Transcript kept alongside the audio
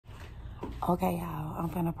Okay, y'all, I'm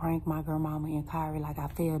finna prank my grandmama and Kyrie like I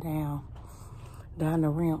fell down the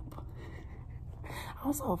ramp.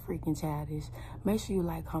 I'm so freaking childish. Make sure you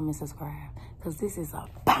like, comment, subscribe, because this is a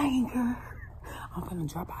banger. I'm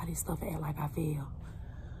finna drop all this stuff and act like I fell.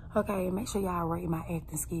 Okay, make sure y'all rate my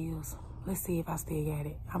acting skills. Let's see if I still got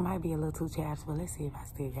it. I might be a little too childish, but let's see if I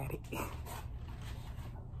still got it.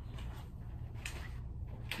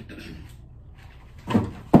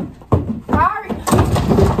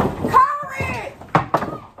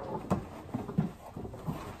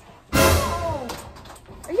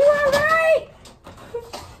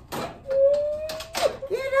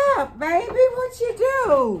 Baby, what you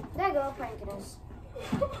do? That girl pranking us.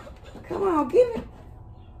 Come on, give me.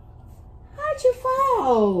 How'd you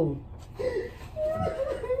fall?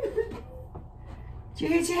 You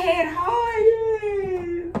hit your head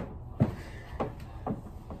hard.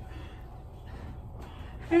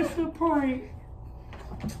 It's a prank.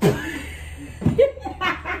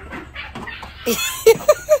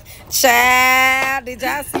 Child, did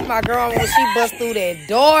y'all see my girl when she bust through that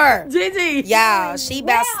door? Gigi. Y'all, she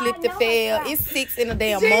about slipped and fell. It's 6 in the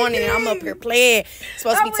damn morning and I'm up here playing.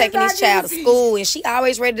 Supposed to be taking this child to school and she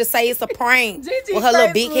always ready to say it's a prank with her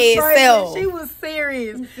little big head self. She was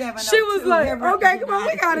serious. She was like, okay, come on,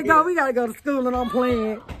 we gotta go. We gotta go to school and I'm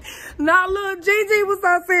playing. Nah, look, Gigi was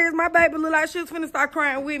so serious. My baby looked like she was finna start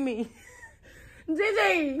crying with me.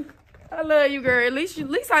 Gigi. I love you, girl. At least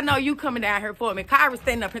I know you coming down here for me. Kyra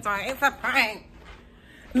standing up here talking, it's a prank.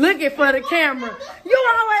 Looking for the camera. You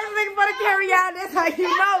always looking for the camera, y'all. That's how you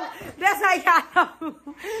know. That's how y'all know.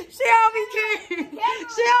 She don't be caring.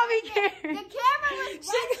 She don't be caring. The camera was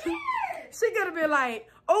right here. She could have been like,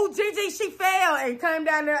 oh, Gigi, she fell and came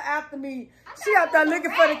down there after me. She out there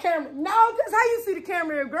looking for the camera. No, because how you see the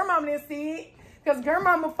camera if grandmama didn't see it? Because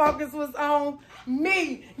grandmama focus was on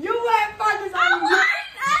me. You weren't focused on me.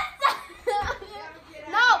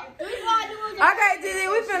 No. Okay, Gigi,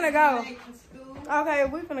 we finna go. Okay,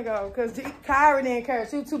 we finna go. Because Kyra didn't care.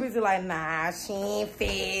 She was too busy like, nah, she ain't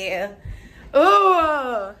fair.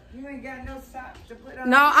 Ooh. You ain't got no socks to put on.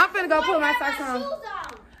 No, I'm finna go put my socks on.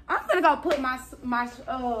 I'm finna go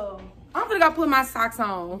put my socks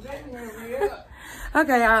on.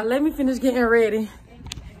 Okay, y'all, let me finish getting ready.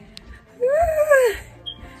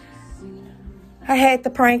 I had to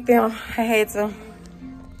prank them. I had to.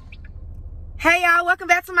 Hey y'all, welcome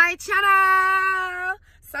back to my channel.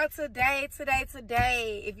 So today,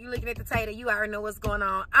 if you're looking at the title, you already know what's going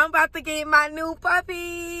on. I'm about to get my new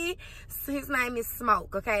puppy. So his name is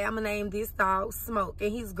Smoke, okay? I'm gonna name this dog Smoke, and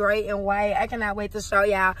he's gray and white. I cannot wait to show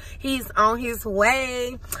y'all. He's on his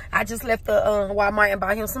way. I just left the Walmart and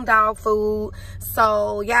bought him some dog food.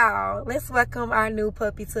 So y'all, let's welcome our new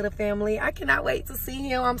puppy to the family. I cannot wait to see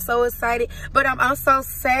him. I'm so excited, but I'm also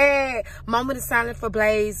sad. Moment is silent for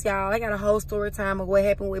Blaze, y'all. I got a whole story time of what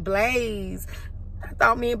happened with Blaze. I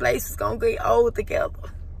thought me and Blaze was gonna get old together.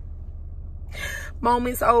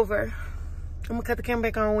 Moment's over. I'm gonna cut the camera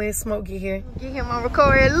back on when Smoke get here. Get him on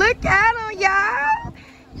record. Look at him, y'all.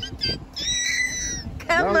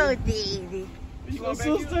 Come on, Daddy. Your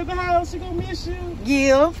sister at the house, she gonna miss you.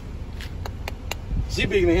 Yeah. She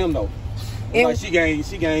bigger than him though. Like she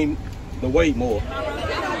gained the weight more.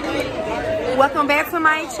 Welcome back to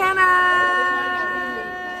my channel.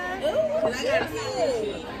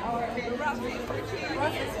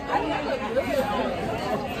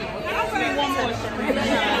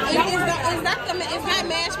 Is that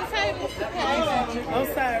mashed potatoes? I'm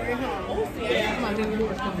sorry, huh?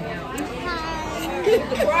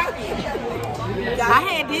 I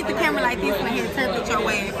had did the camera like this and I had turned it your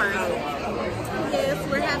way at first. Yes,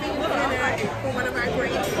 we're having dinner for one of our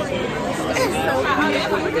great friends.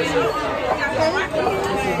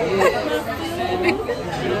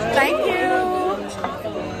 Thank you.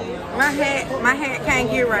 My hat can't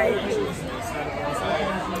get right.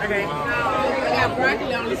 Okay. I got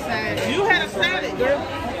broccoli on the side. You had a salad, girl.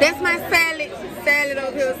 That's my salad. Salad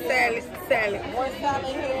over here. Salad. One salad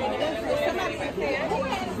here. Somebody prepare.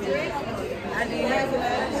 I need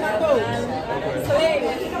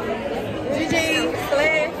Gigi,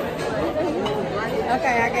 Sled.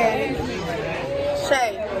 Okay, I got it.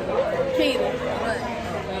 Shay. Keita.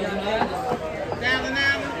 Now.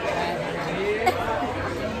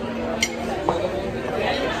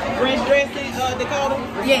 French dressing, Dakota?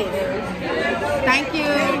 Yes. Thank you.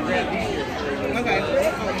 Okay.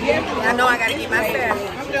 I know I gotta get my salad.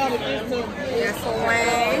 I'm done with this too. That's the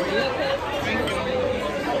way.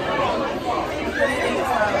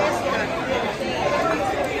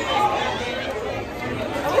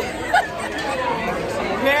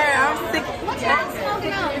 Man, I'm sick.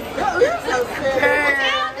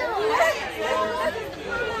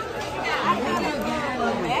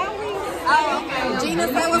 Gina,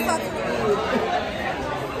 say what's up.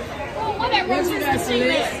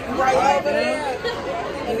 Right over there.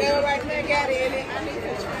 The girl right there got in it. I need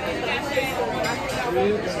to try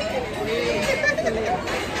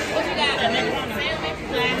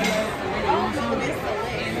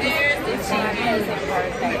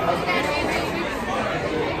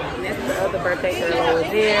That's the other birthday girl over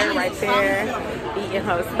there, right there, eating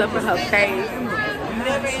her stuff in her face.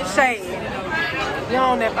 Shade. You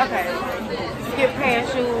on that? Okay. Skip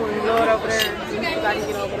past you and Lord over there. You gotta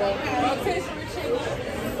get over there.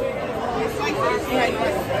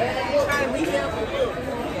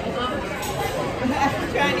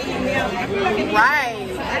 Right.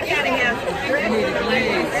 I gotta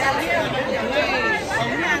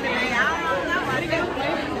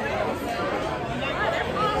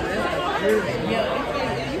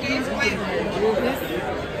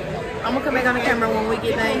I'm gonna come back on the camera when we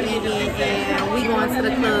get done eating, and we going to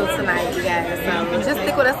the club tonight, you guys. So just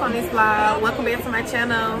stick with us on this vlog. Welcome back to my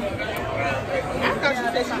channel.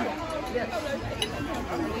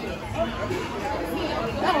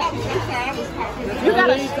 You got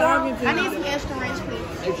a straw? I need some extra ranch,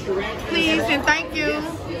 please. Extra ranch? Please, and thank you.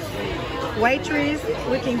 Waitress,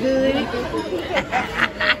 looking good.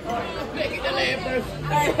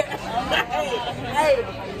 Hey,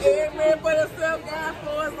 every man for himself, God for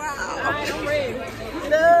us all. I'm ready.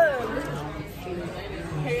 Look.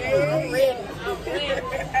 Hey, I'm ready.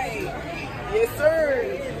 Hey, yes, sir.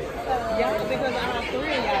 Y'all, because I have 3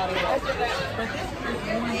 of y'all.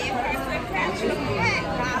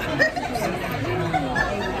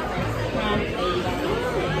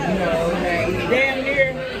 No, damn near.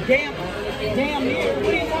 What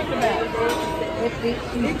are you talking about?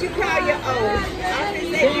 Did you call your old?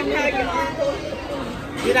 Did you call your uncle?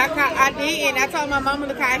 Did I call? I did, and I told my mama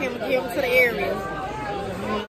to call him and give him to the area.